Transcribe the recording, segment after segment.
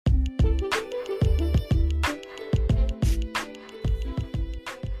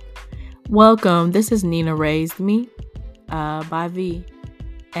Welcome. This is Nina Raised Me by V.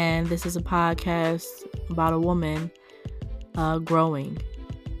 And this is a podcast about a woman growing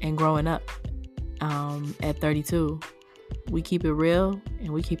and growing up at 32. We keep it real and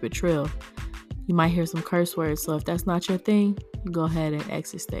we keep it trill. You might hear some curse words, so if that's not your thing, you go ahead and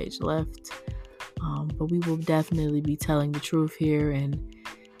exit stage left. But we will definitely be telling the truth here and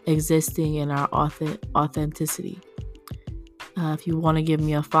existing in our authenticity. If you want to give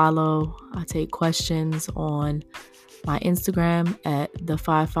me a follow, I take questions on my Instagram at the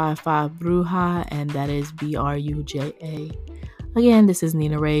 555 Bruja, and that is BRUJA. Again, this is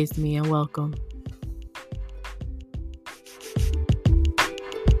Nina Raised Me, and welcome.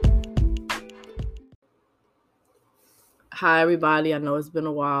 Hi, everybody. I know it's been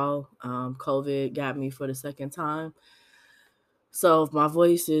a while. COVID got me for the second time. So if my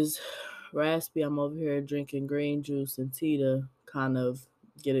voice is raspy, I'm over here drinking green juice and tea to kind of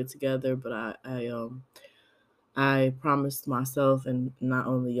get it together. But I promised myself, and not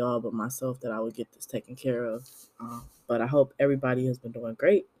only y'all, but myself, that I would get this taken care of. But I hope everybody has been doing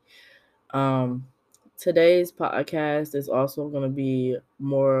great. Today's podcast is also going to be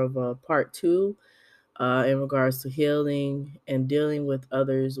more of a part 2 in regards to healing and dealing with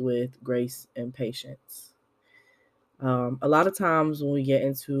others with grace and patience. A lot of times when we get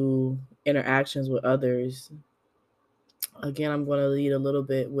into interactions with others, again, I'm going to lead a little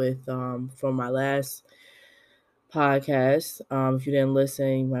bit with from my last podcast. If you didn't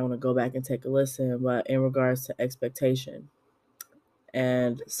listen, you might want to go back and take a listen. But in regards to expectation,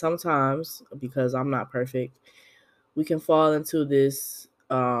 and sometimes, because I'm not perfect, we can fall into this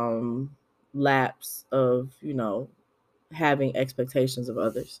lapse of, having expectations of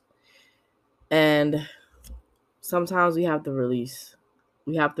others. And sometimes we have to release.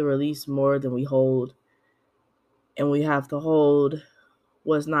 We have to release more than we hold. And we have to hold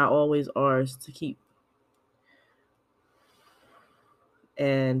what's not always ours to keep.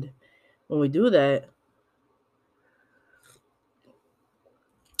 And when we do that,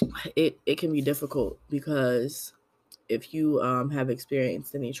 it can be difficult, because if you have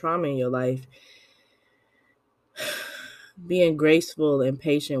experienced any trauma in your life, being graceful and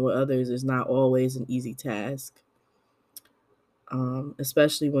patient with others is not always an easy task,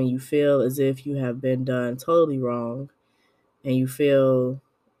 especially when you feel as if you have been done totally wrong, and you feel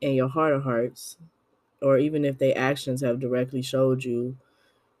in your heart of hearts, or even if their actions have directly showed you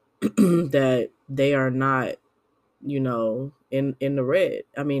that they are not, in the red.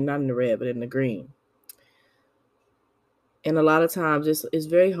 I mean, not in the red, but in the green. And a lot of times it's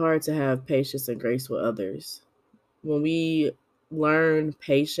very hard to have patience and grace with others. When we learn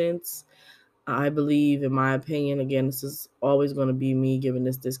patience, I believe, in my opinion, again, this is always going to be me giving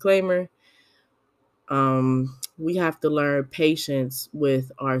this disclaimer, we have to learn patience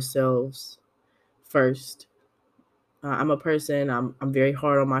with ourselves first. I'm a person, I'm very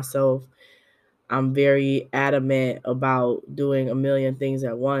hard on myself. I'm very adamant about doing a million things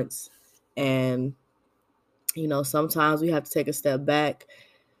at once. And, sometimes we have to take a step back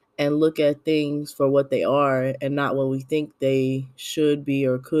and look at things for what they are, and not what we think they should be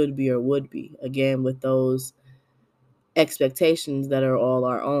or could be or would be. Again, with those expectations that are all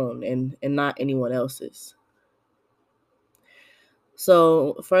our own and not anyone else's.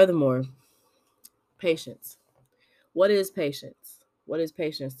 So, furthermore, patience. What is patience? What is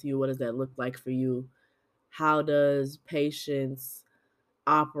patience to you? What does that look like for you? How does patience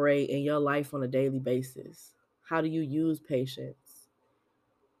operate in your life on a daily basis? How do you use patience?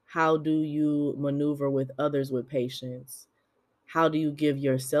 How do you maneuver with others with patience? How do you give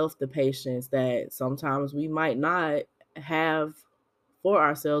yourself the patience that sometimes we might not have for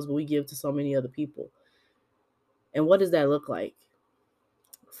ourselves, but we give to so many other people? And what does that look like?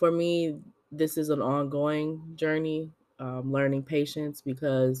 For me, this is an ongoing journey, learning patience,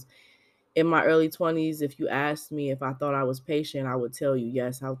 because in my early 20s, if you asked me if I thought I was patient, I would tell you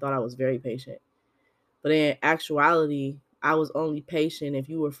yes, I thought I was very patient. But in actuality, I was only patient if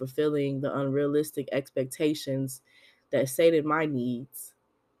you were fulfilling the unrealistic expectations that sated my needs,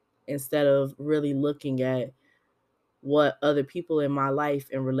 instead of really looking at what other people in my life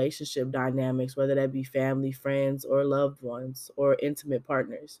and relationship dynamics, whether that be family, friends, or loved ones, or intimate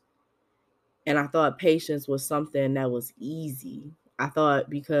partners. And I thought patience was something that was easy. I thought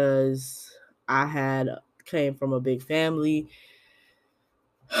because I had came from a big family,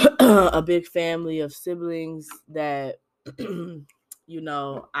 a big family of siblings, that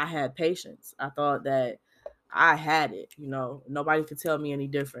I had patience. I thought that I had it. Nobody could tell me any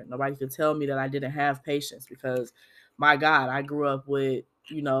different. Nobody could tell me that I didn't have patience, because my God, I grew up with,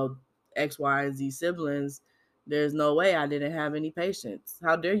 X, Y, and Z siblings There's no way I didn't have any patience.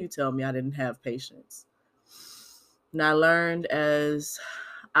 How dare you tell me I didn't have patience? And I learned as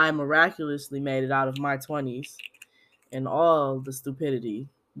I miraculously made it out of my 20s and all the stupidity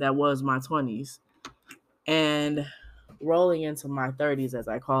that was my 20s and rolling into my 30s, as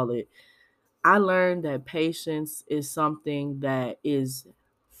I call it, I learned that patience is something that is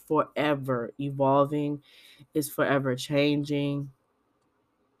forever evolving, is forever changing.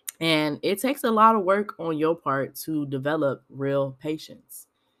 And it takes a lot of work on your part to develop real patience,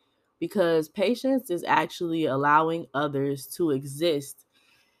 because patience is actually allowing others to exist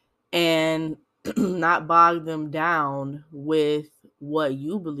and not bog them down with what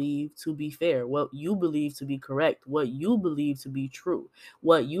you believe to be fair, what you believe to be correct, what you believe to be true,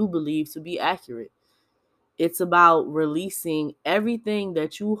 what you believe to be accurate. It's about releasing everything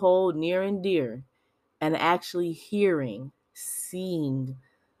that you hold near and dear and actually hearing, seeing,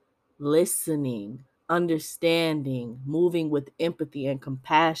 listening, understanding, moving with empathy and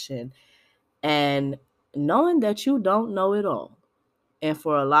compassion, and knowing that you don't know it all. And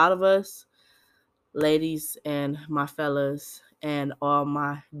for a lot of us, ladies and my fellas, and all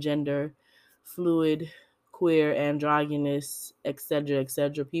my gender fluid, queer, androgynous, etc.,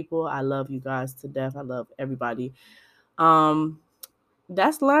 people, I love you guys to death. I love everybody. Um,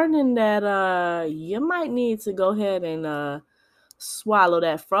 that's learning that you might need to go ahead and swallow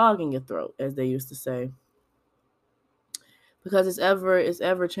that frog in your throat, as they used to say, because it's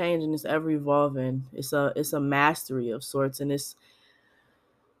ever changing, it's ever evolving. It's a mastery of sorts, and it's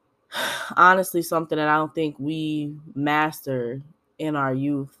honestly something that I don't think we master in our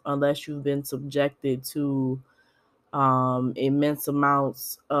youth unless you've been subjected to immense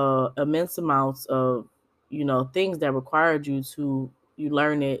amounts of things that required you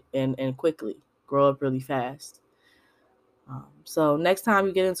learn it and quickly grow up really fast. So next time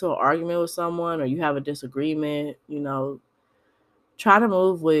you get into an argument with someone or you have a disagreement, try to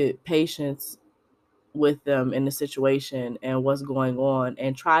move with patience with them in the situation and what's going on,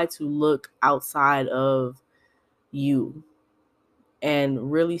 and try to look outside of you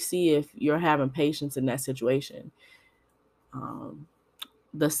and really see if you're having patience in that situation.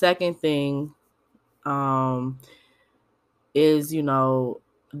 The second thing is,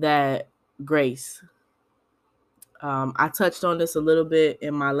 that grace. I touched on this a little bit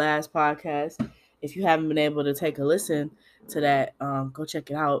in my last podcast. If you haven't been able to take a listen to that, go check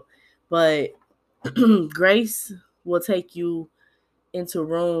it out. But grace will take you into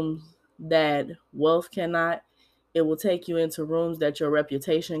rooms that wealth cannot. It will take you into rooms that your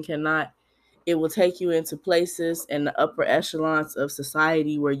reputation cannot. It will take you into places in the upper echelons of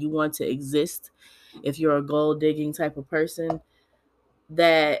society where you want to exist if you're a gold digging type of person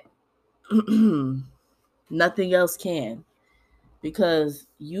that nothing else can, because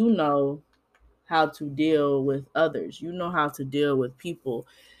you know how to deal with others. You know how to deal with people,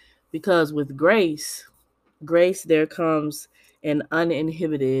 because with grace there comes an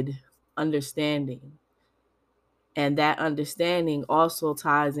uninhibited understanding. And that understanding also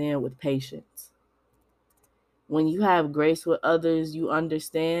ties in with patience. When you have grace with others, you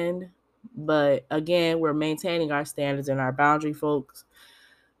understand. But again, we're maintaining our standards and our boundary, folks,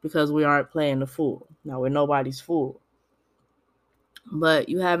 because we aren't playing the fool. Now, we're nobody's fool. But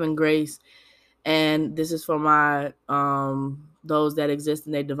you having grace, and this is for my those that exist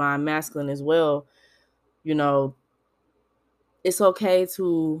in their divine masculine as well. It's okay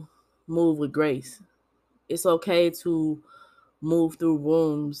to move with grace. It's okay to move through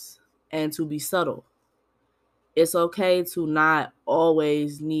rooms and to be subtle. It's okay to not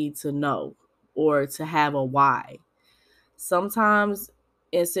always need to know or to have a why. Sometimes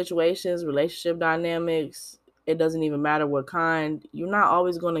in situations, relationship dynamics, it doesn't even matter what kind, you're not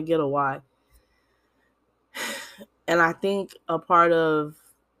always going to get a why. And I think a part of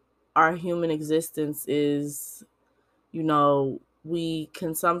our human existence is, we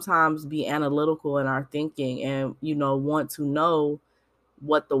can sometimes be analytical in our thinking and, want to know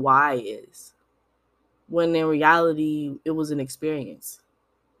what the why is, when in reality, it was an experience.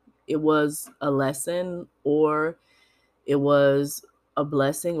 It was a lesson, or it was a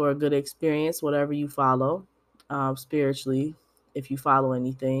blessing or a good experience, whatever you follow spiritually, if you follow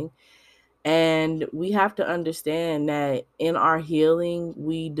anything. And we have to understand that in our healing,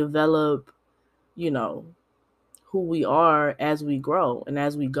 we develop, who we are as we grow and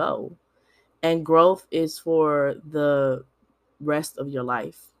as we go. And growth is for the rest of your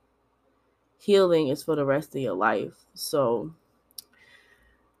life. Healing is for the rest of your life. So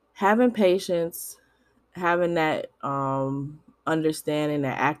having patience, having that understanding,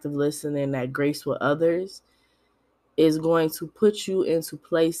 that active listening, that grace with others is going to put you into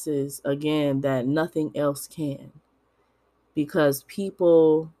places again that nothing else can, because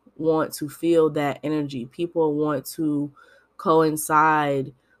people want to feel that energy. People want to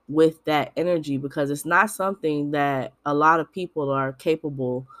coincide with that energy, because it's not something that a lot of people are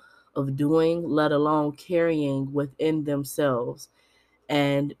capable of doing, let alone carrying within themselves,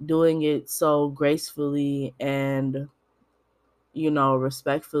 and doing it so gracefully and,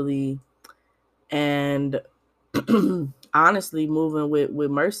 respectfully, and honestly moving with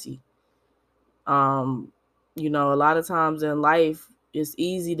mercy. A lot of times in life,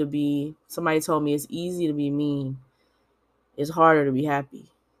 somebody told me it's easy to be mean. It's harder to be happy.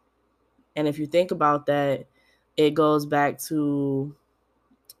 And if you think about that, it goes back to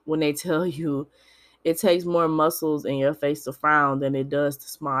when they tell you it takes more muscles in your face to frown than it does to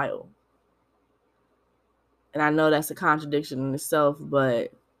smile. And I know that's a contradiction in itself,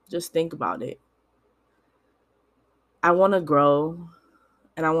 but just think about it. I want to grow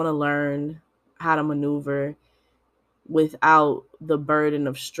and I want to learn how to maneuver without the burden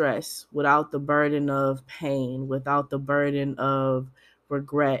of stress, without the burden of pain, without the burden of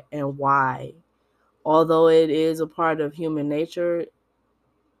regret and why. Although it is a part of human nature,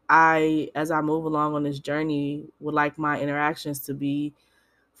 as I move along on this journey, would like my interactions to be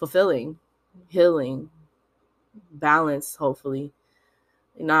fulfilling, healing, balanced, hopefully.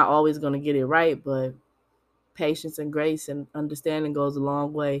 You're not always going to get it right, but patience and grace and understanding goes a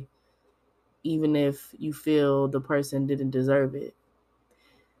long way, even if you feel the person didn't deserve it.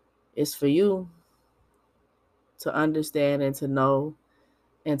 It's for you to understand and to know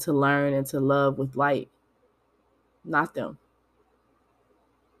and to learn and to love with light, not them.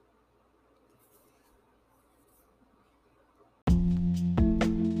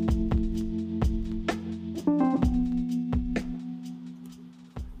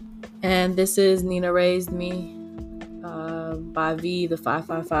 And this is Nina Raised Me by V, the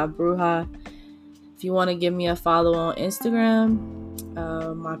 555 Bruja. If you want to give me a follow on Instagram,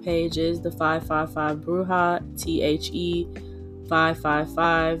 my page is the 555 Bruja, THE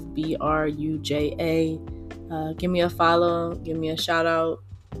 555 BRUJA. Give me a follow, give me a shout out,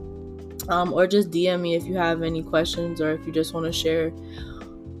 or just DM me if you have any questions, or if you just want to share,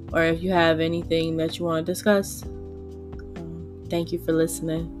 or if you have anything that you want to discuss. Thank you for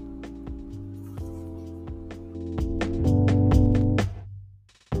listening.